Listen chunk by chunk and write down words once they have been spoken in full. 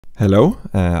Hello,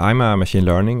 I'm a machine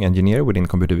learning engineer within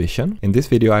computer vision. In this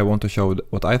video I want to show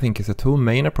what I think is the two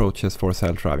main approaches for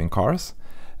self-driving cars,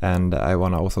 and I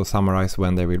want to also summarize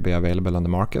when they will be available on the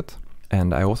market.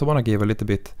 And I also want to give a little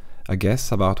bit a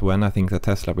guess about when I think that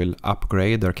Tesla will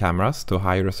upgrade their cameras to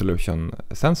high resolution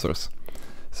sensors.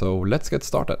 So let's get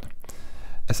started.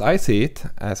 As I see it,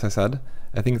 as I said,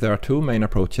 I think there are two main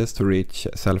approaches to reach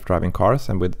self-driving cars,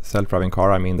 and with self-driving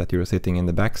car I mean that you're sitting in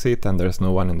the back seat and there's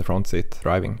no one in the front seat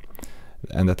driving,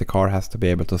 and that the car has to be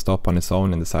able to stop on its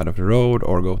own in the side of the road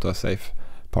or go to a safe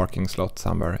parking slot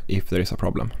somewhere if there is a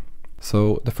problem.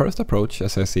 So the first approach,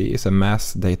 as I see, is a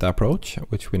mass data approach,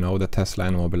 which we know that Tesla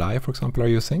and Mobileye, for example, are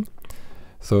using.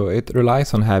 So it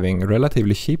relies on having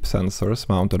relatively cheap sensors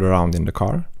mounted around in the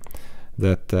car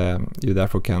that you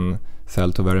therefore can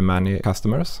sell to very many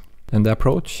customers. And the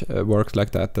approach works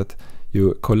like that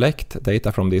you collect data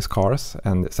from these cars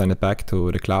and send it back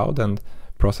to the cloud and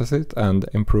process it and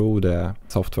improve the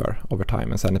software over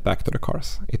time and send it back to the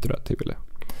cars iteratively.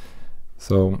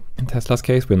 So in Tesla's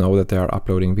case, we know that they are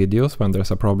uploading videos when there's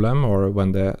a problem or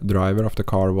when the driver of the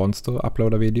car wants to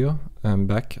upload a video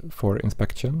back for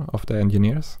inspection of the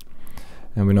engineers.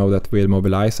 And we know that with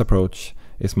Mobileye's approach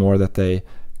is more that they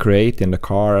create in the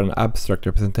car an abstract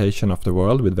representation of the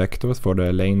world with vectors for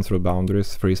the lanes, road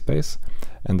boundaries, free space,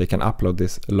 and they can upload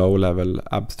this low-level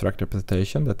abstract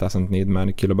representation that doesn't need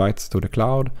many kilobytes to the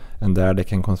cloud, and there they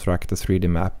can construct a 3D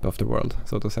map of the world,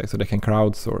 so to say. So they can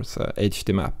crowdsource a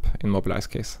HD map in Mobileye's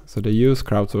case. So they use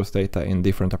crowdsourced data in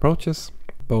different approaches.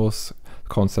 Both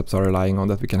concepts are relying on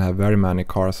that we can have very many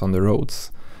cars on the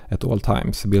roads at all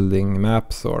times, building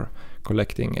maps or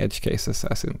collecting edge cases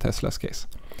as in Tesla's case.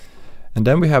 And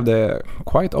then we have the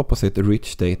quite opposite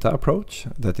rich data approach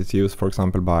that is used, for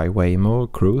example, by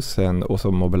Waymo, Cruise, and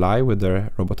also Mobileye with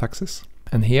their robotaxis.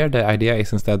 And here the idea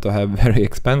is instead to have very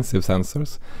expensive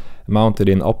sensors mounted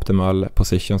in optimal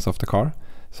positions of the car.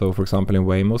 So for example, in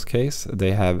Waymo's case,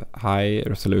 they have high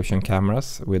resolution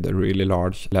cameras with really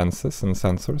large lenses and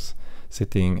sensors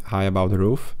sitting high above the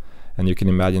roof. And you can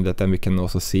imagine that then we can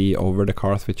also see over the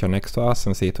cars which are next to us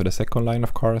and see to the second line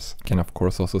of cars. Can of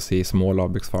course also see small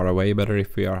objects far away better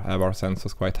if we have our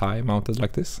sensors quite high mounted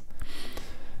like this.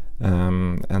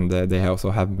 They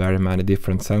also have very many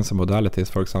different sensor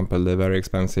modalities. For example, the very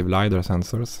expensive LiDAR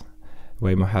sensors.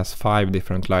 Waymo has 5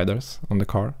 different LiDARs on the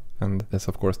car, and there's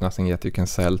of course nothing yet you can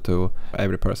sell to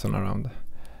every person around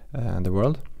the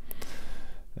world.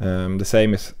 The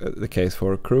same is the case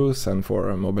for Cruise and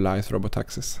for Mobileye's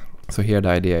robotaxis. So here the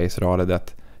idea is rather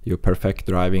that you perfect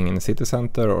driving in a city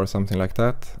center or something like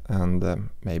that, and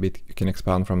maybe you can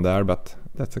expand from there, but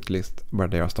that's at least where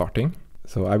they are starting.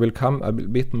 So I will come a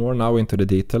bit more now into the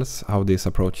details how these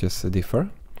approaches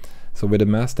differ. So with the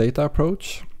mass data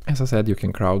approach, as I said, you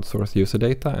can crowdsource user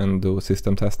data and do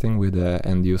system testing with the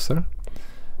end user,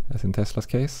 as in Tesla's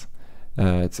case.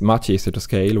 It's much easier to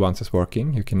scale once it's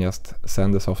working. You can just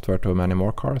send the software to many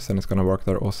more cars and it's going to work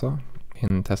there also.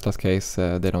 In Tesla's case,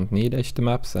 they don't need HD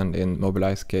maps, and in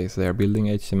Mobileye's case, they are building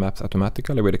HD maps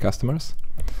automatically with the customers.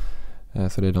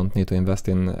 So they don't need to invest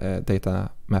in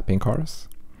data mapping cars.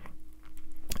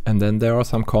 And then there are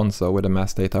some cons with the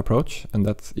mass data approach, and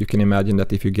that's, you can imagine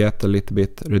that if you get a little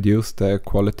bit reduced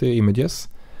quality images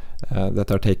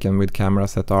that are taken with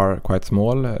cameras that are quite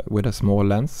small, with a small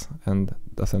lens and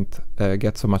doesn't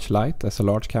get so much light as a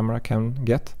large camera can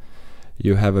get,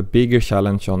 you have a bigger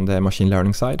challenge on the machine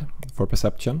learning side for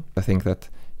perception. I think that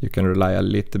you can rely a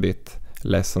little bit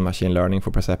less on machine learning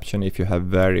for perception if you have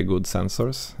very good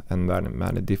sensors and very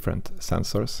many different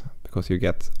sensors, because you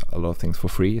get a lot of things for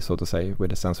free, so to say, with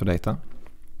the sensor data.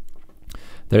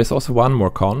 There is also one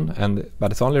more con,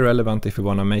 but it's only relevant if you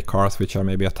want to make cars which are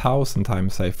maybe 1,000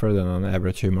 times safer than an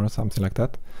average human or something like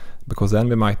that, because then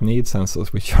we might need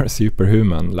sensors which are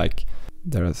superhuman, like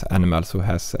there's animals who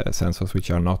has sensors which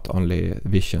are not only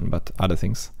vision but other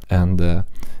things. And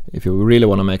if you really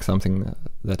want to make something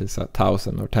that is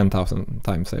 1,000 or 10,000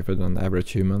 times safer than an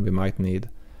average human, we might need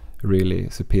really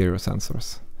superior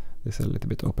sensors. This is a little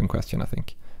bit open question, I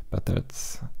think, but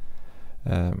that's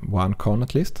one con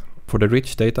at least. For the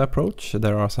rich data approach,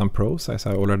 there are some pros, as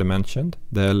I already mentioned.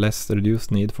 The less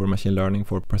reduced need for machine learning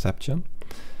for perception.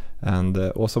 And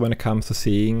also when it comes to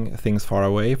seeing things far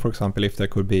away, for example, if there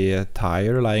could be a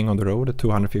tire lying on the road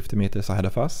 250 meters ahead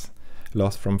of us,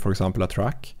 lost from, for example, a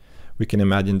truck, we can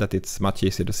imagine that it's much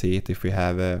easier to see it if we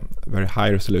have a very high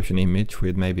resolution image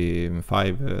with maybe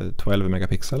 12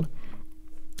 megapixel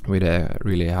with a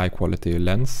really high quality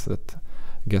lens that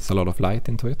gets a lot of light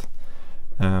into it.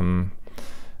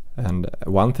 And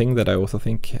one thing that I also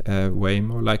think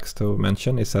Waymo likes to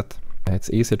mention is that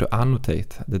it's easier to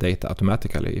annotate the data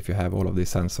automatically if you have all of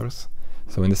these sensors.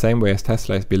 So in the same way as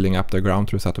Tesla is building up their ground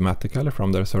truths automatically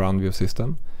from their surround view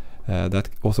system, that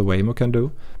also Waymo can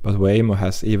do, but Waymo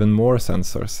has even more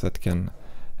sensors that can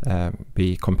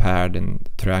be compared and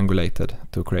triangulated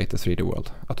to create a 3D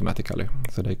world automatically.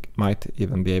 So they might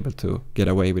even be able to get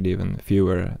away with even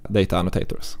fewer data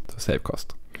annotators to save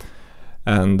cost.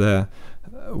 And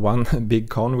one big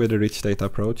con with the rich data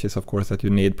approach is of course that you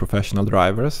need professional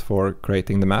drivers for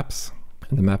creating the maps.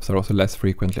 And the maps are also less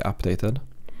frequently updated.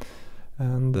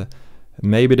 And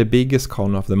maybe the biggest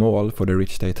con of them all for the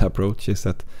rich data approach is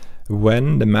that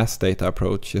when the mass data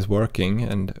approach is working,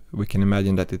 and we can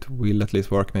imagine that it will at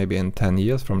least work maybe in 10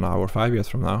 years from now or 5 years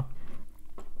from now,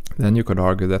 then you could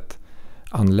argue that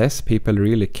unless people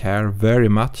really care very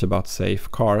much about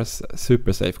safe cars,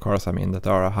 super safe cars, I mean, that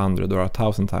are 100 or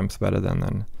 1,000 times better than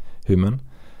a human,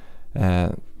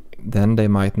 then they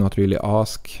might not really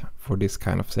ask for this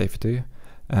kind of safety,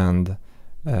 and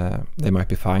they might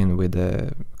be fine with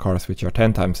the cars which are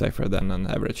 10 times safer than an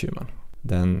average human.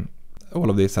 Then all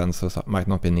of these sensors might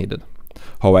not be needed.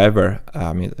 However,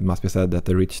 I mean, it must be said that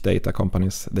the rich data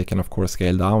companies, they can of course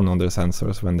scale down on their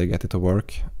sensors when they get it to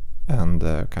work, and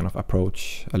kind of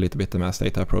approach a little bit the mass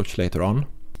data approach later on.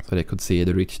 So they could see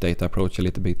the rich data approach a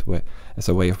little bit as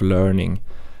a way of learning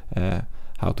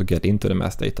how to get into the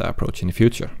mass data approach in the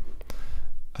future.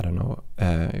 I don't know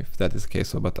if that is the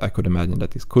case, but I could imagine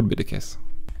that this could be the case.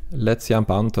 Let's jump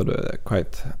on to the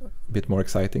quite a bit more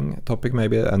exciting topic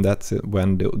maybe, and that's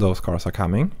when those cars are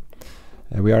coming.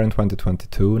 We are in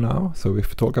 2022 now, so if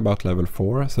we talk about level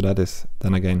 4, so that is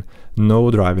then again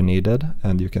no driver needed,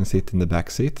 and you can sit in the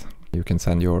back seat. You can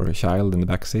send your child in the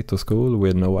back seat to school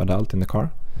with no adult in the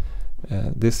car.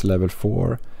 This level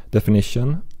 4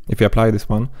 definition, if you apply this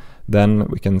one, then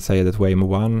we can say that Waymo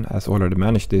 1 has already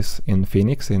managed this in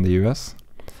Phoenix in the US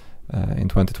in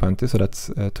 2020, so that's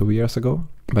 2 years ago.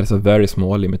 But it's a very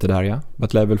small limited area.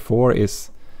 But level 4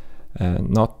 is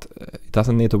it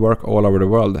doesn't need to work all over the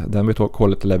world. Then we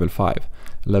call it level 5.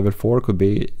 Level 4 could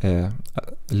be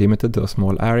limited to a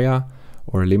small area,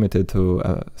 or limited to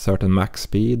a certain max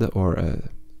speed, or a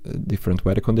different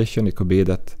weather condition. It could be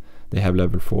that they have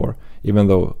level 4 even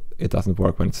though it doesn't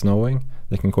work when it's snowing.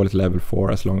 They can call it level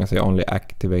 4 as long as they only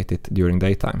activate it during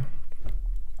daytime.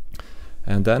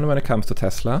 And then when it comes to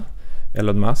Tesla,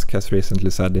 Elon Musk has recently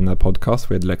said in a podcast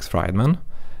with Lex Fridman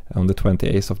on the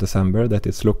 28th of December that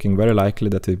it's looking very likely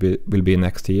that it will be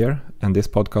next year. And this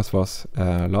podcast was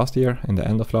last year, in the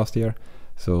end of last year.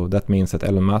 So that means that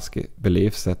Elon Musk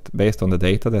believes that based on the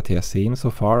data that he has seen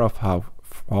so far of how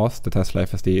fast the Tesla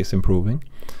FSD is improving,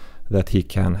 that he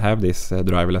can have these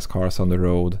driverless cars on the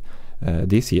road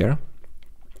this year.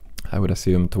 I would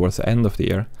assume towards the end of the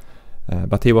year.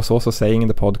 But he was also saying in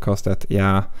the podcast that,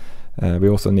 we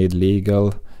also need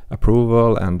legal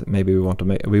approval, and maybe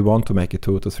we want to make it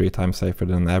 2 to 3 times safer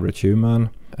than an average human,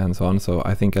 and so on. So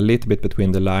I think a little bit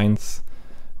between the lines,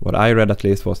 what I read at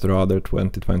least was rather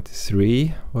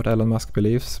 2023, what Elon Musk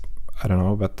believes. I don't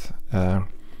know, but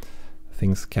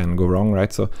things can go wrong,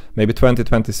 right? So maybe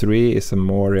 2023 is a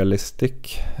more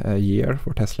realistic year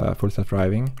for Tesla full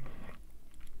self-driving.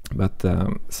 But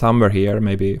somewhere here,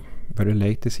 maybe very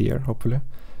late this year, hopefully.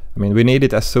 I mean, we need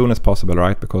it as soon as possible,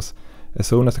 right? Because as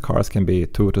soon as the cars can be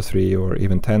 2 to 3 or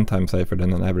even 10 times safer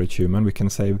than an average human, we can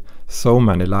save so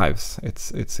many lives.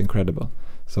 It's incredible.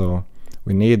 So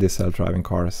we need these self-driving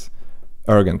cars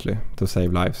urgently to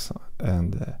save lives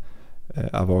and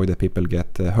avoid that people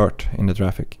get hurt in the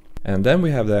traffic. And then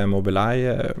we have the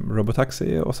Mobileye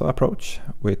robotaxi also approach,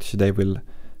 which they will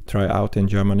try out in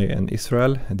Germany and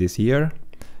Israel this year.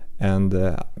 And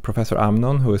Professor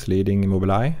Amnon, who is leading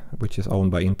Mobileye, which is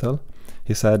owned by Intel,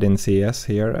 he said in CES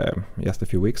here just a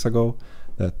few weeks ago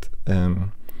that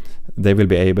they will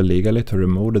be able legally to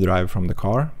remove the driver from the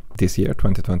car this year,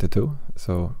 2022.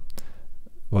 So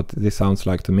what this sounds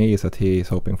like to me is that he is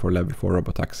hoping for level 4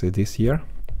 robotaxi this year.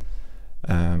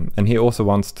 And he also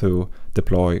wants to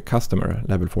deploy customer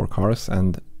level 4 cars,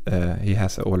 and he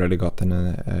has already gotten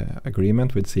an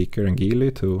agreement with Zeekr and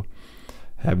Geely to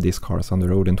have these cars on the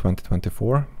road in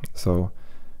 2024. So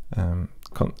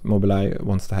Mobileye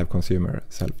wants to have consumer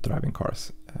self-driving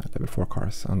cars, level 4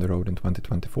 cars on the road in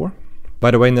 2024.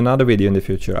 By the way, in another video in the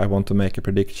future, I want to make a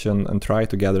prediction and try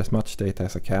to gather as much data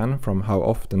as I can from how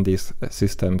often these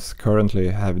systems currently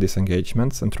have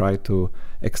disengagements, and try to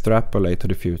extrapolate to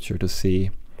the future to see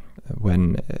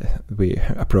when we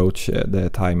approach the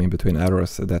time in between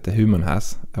errors that a human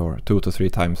has, or 2 to 3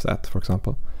 times that, for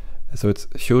example. So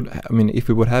if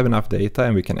we would have enough data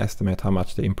and we can estimate how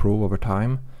much they improve over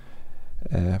time,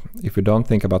 if we don't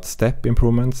think about step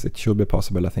improvements, it should be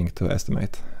possible, I think, to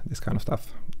estimate this kind of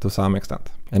stuff to some extent.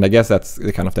 And I guess that's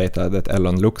the kind of data that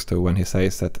Elon looks to when he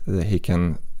says that he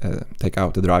can take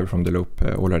out the driver from the loop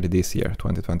already this year,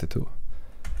 2022.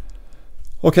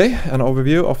 Okay, an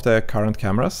overview of the current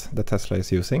cameras that Tesla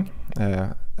is using.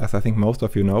 As I think most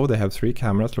of you know, they have 3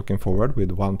 cameras looking forward with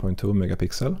 1.2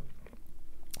 megapixel.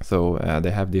 So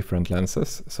they have different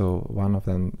lenses. So one of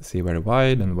them see very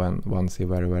wide and one see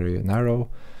very, very narrow.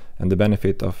 And the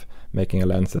benefit of making a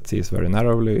lens that sees very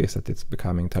narrowly is that it's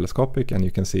becoming telescopic and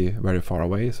you can see very far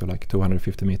away, so like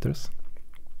 250 meters.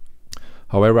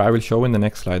 However, I will show in the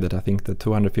next slide that I think the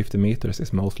 250 meters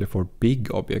is mostly for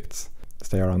big objects.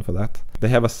 Stay around for that. They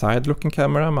have a side-looking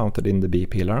camera mounted in the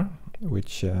B-pillar,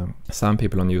 which some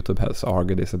people on YouTube has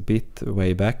argued is a bit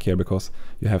way back here because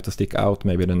you have to stick out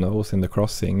maybe the nose in the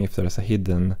crossing if there's a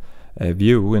hidden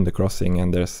view in the crossing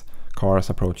and there's cars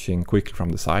approaching quickly from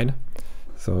the side.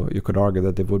 So you could argue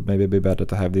that it would maybe be better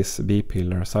to have this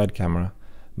B-pillar side camera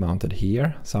mounted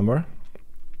here somewhere,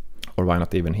 or why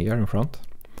not even here in front.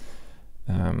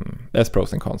 There's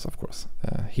pros and cons, of course.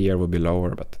 Here would be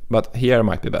lower, but here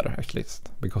might be better at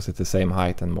least, because it's the same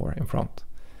height and more in front.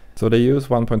 So they use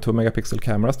 1.2 megapixel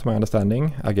cameras to my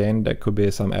understanding. Again, there could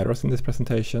be some errors in this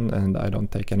presentation and I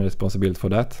don't take any responsibility for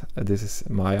that. This is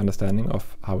my understanding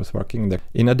of how it's working.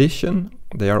 In addition,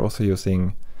 they are also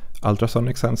using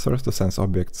ultrasonic sensors to sense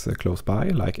objects close by,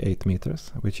 like 8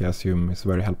 meters, which I assume is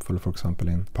very helpful, for example,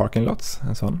 in parking lots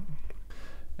and so on.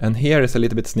 And here is a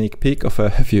little bit sneak peek of a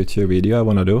future video I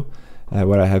want to do,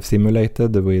 where I have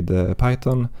simulated with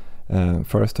Python.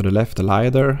 First to the left, a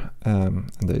LiDAR,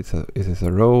 and this is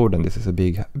a road, and this is a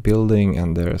big building,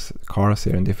 and there's cars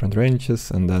here in different ranges,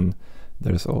 and then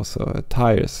there's also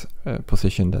tires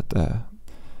positioned at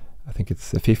I think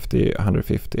it's 50,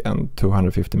 150 and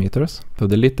 250 meters. So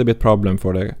the little bit problem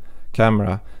for the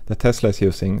camera that Tesla is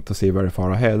using to see very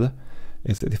far ahead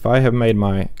is that if I have made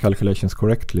my calculations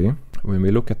correctly, when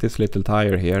we look at this little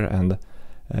tire here, and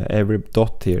every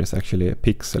dot here is actually a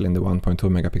pixel in the 1.2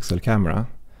 megapixel camera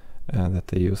that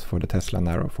they use for the Tesla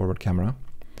narrow forward camera.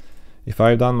 If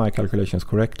I've done my calculations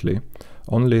correctly,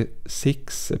 only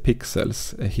 6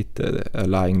 pixels hit a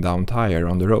lying down tire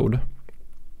on the road.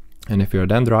 And if you're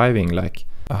then driving like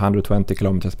 120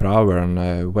 kilometers per hour on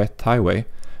a wet highway,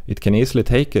 it can easily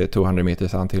take 200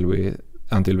 meters until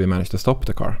we manage to stop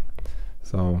the car.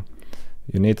 So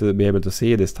you need to be able to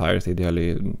see these tires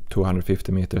ideally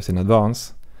 250 meters in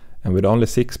advance. And with only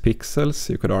 6 pixels,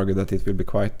 you could argue that it will be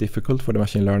quite difficult for the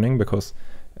machine learning because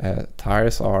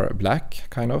tires are black,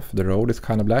 kind of. The road is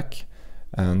kind of black.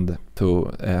 And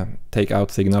to take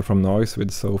out signal from noise with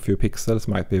so few pixels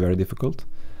might be very difficult.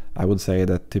 I would say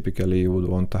that typically you would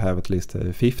want to have at least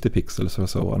 50 pixels or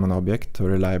so on an object to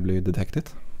reliably detect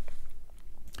it.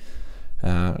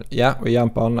 Yeah, we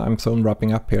jump on. I'm soon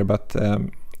wrapping up here, but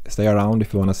stay around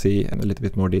if you want to see a little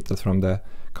bit more details from the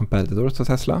competitors to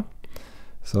Tesla.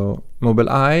 So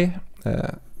Mobileye,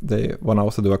 they want to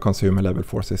also do a consumer level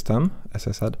 4 system, as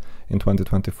I said, in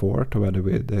 2024 together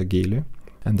with Geely.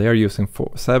 And they are using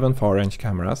 7 far-range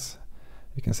cameras.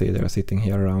 You can see they are sitting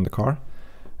here around the car.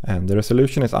 And the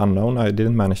resolution is unknown. I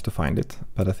didn't manage to find it,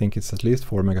 but I think it's at least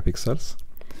 4 megapixels.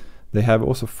 They have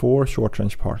also 4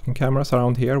 short-range parking cameras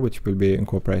around here, which will be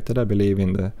incorporated, I believe,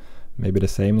 in maybe the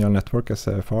same neural network as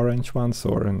far-range ones,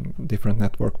 or a different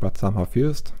network, but somehow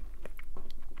fused.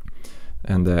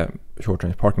 And the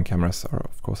short-range parking cameras are,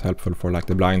 of course, helpful for like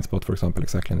the blind spot, for example,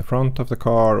 exactly in the front of the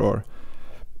car, or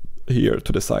here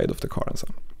to the side of the car and so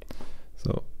on.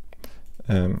 So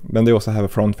then they also have a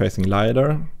front-facing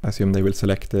LiDAR. I assume they will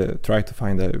try to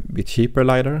find a bit cheaper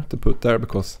LiDAR to put there,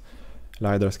 because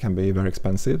LiDARs can be very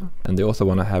expensive. And they also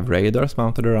want to have radars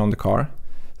mounted around the car.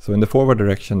 So in the forward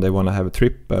direction, they want to have a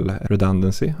triple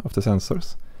redundancy of the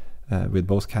sensors with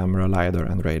both camera, LiDAR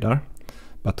and radar.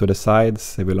 But to the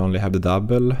sides, they will only have the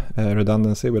double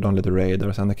redundancy with only the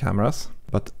radars and the cameras.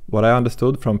 But what I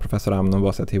understood from Professor Amnon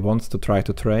was that he wants to try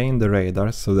to train the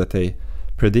radars so that they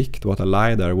predict what a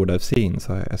LiDAR would have seen.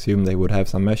 So I assume they would have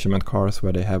some measurement cars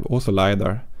where they have also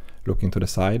LiDAR looking to the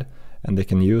side, and they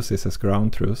can use this as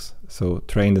ground truths. So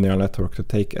train the neural network to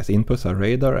take as inputs a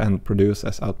radar and produce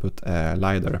as output a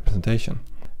LiDAR representation.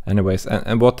 Anyways,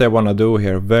 and what they want to do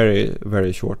here, very,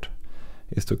 very short,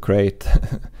 is to create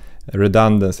a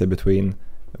redundancy between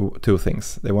 2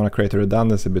 things. They want to create a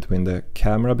redundancy between the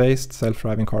camera-based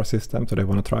self-driving car system, so they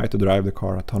want to try to drive the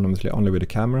car autonomously only with the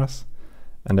cameras,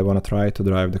 and they want to try to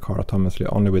drive the car autonomously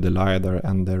only with the LiDAR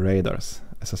and the radars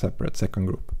as a separate second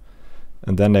group.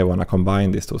 And then they want to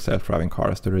combine these 2 self-driving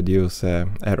cars to reduce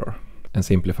error. and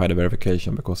simplify the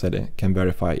verification, because they can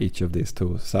verify each of these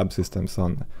two subsystems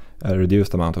on a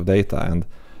reduced amount of data and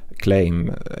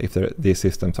claim if these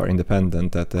systems are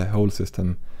independent that the whole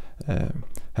system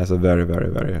has a very, very,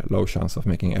 very low chance of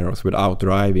making errors without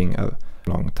driving a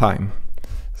long time.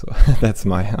 So that's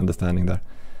my understanding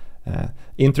there.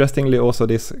 Interestingly, also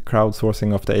this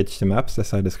crowdsourcing of the HD maps,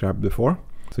 as I described before.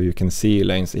 So you can see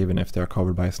lanes even if they are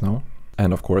covered by snow.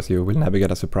 And of course you will never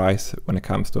get a surprise when it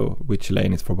comes to which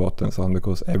lane is forgotten and so on,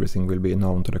 because everything will be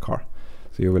known to the car.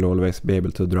 So you will always be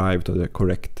able to drive to the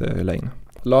correct lane.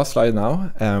 Last slide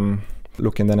now.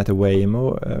 Looking then at the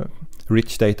Waymo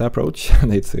rich data approach.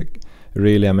 It's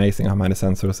really amazing how many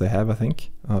sensors they have, I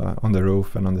think, on the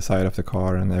roof and on the side of the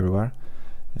car and everywhere.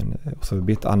 And also a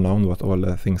bit unknown what all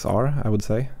the things are, I would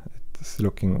say. It's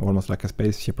looking almost like a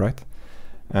spaceship, right?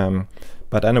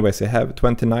 But anyways, they have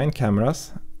 29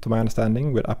 cameras, to my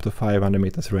understanding, with up to 500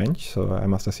 meters range. So I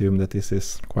must assume that this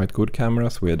is quite good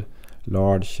cameras with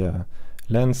large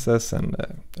lenses and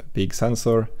a big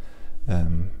sensor,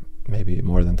 maybe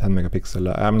more than 10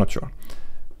 megapixel, I'm not sure.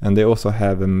 And they also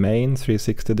have a main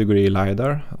 360-degree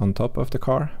LiDAR on top of the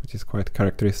car, which is quite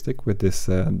characteristic with this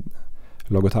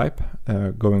logotype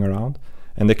going around.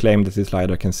 And they claim that this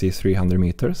LiDAR can see 300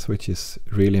 meters, which is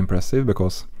really impressive,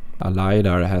 because a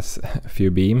LiDAR has a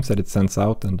few beams that it sends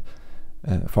out, and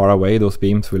far away those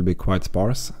beams will be quite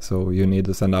sparse. So you need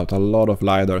to send out a lot of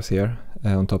LiDARs here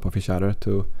on top of each other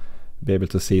to be able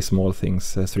to see small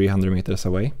things 300 meters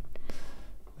away.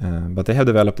 But they have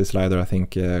developed this LiDAR, I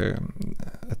think,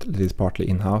 at least partly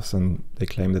in-house, and they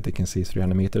claim that they can see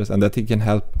 300 meters and that it can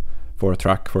help for a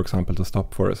truck, for example, to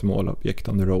stop for a small object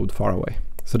on the road far away.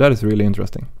 So that is really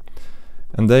interesting.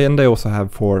 And then they also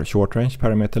have 4 short-range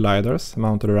parameter LiDARs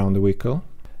mounted around the vehicle,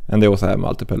 and they also have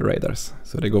multiple radars.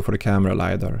 So they go for the camera,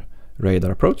 LiDAR,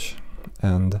 radar approach.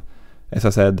 And as I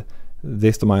said,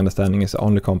 this, to my understanding, is the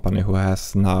only company who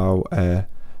has now a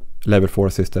level 4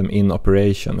 system in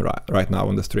operation right now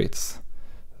on the streets.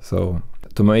 So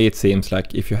to me it seems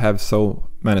like if you have so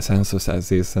many sensors as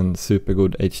this and super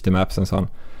good HD maps and so on,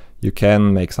 you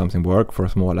can make something work for a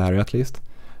small area at least.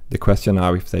 The question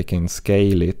now if they can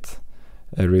scale it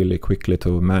really quickly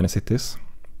to many cities.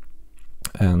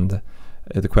 And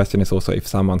the question is also if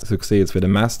someone succeeds with a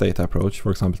mass data approach, for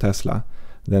example Tesla,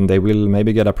 then they will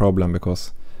maybe get a problem,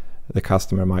 because the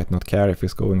customer might not care if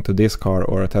he's going to this car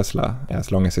or a Tesla,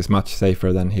 as long as it's much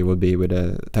safer than he would be with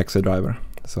a taxi driver.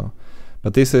 So,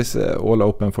 but this is all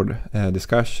open for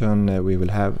discussion. We will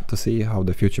have to see how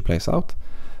the future plays out.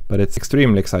 But it's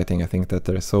extremely exciting, I think, that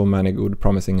there are so many good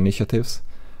promising initiatives.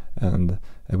 And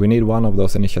we need one of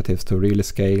those initiatives to really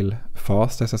scale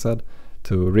fast, as I said,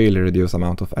 to really reduce the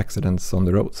amount of accidents on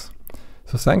the roads.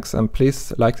 So thanks, and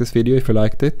please like this video if you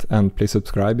liked it, and please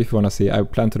subscribe if you want to see. I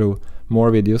plan to do more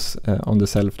videos on the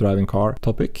self-driving car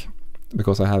topic,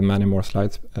 because I have many more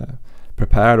slides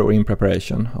prepared or in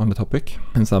preparation on the topic,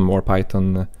 and some more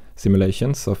Python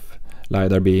simulations of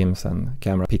LiDAR beams and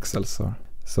camera pixels.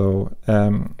 So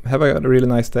have a really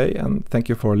nice day, and thank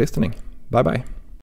you for listening. Bye bye.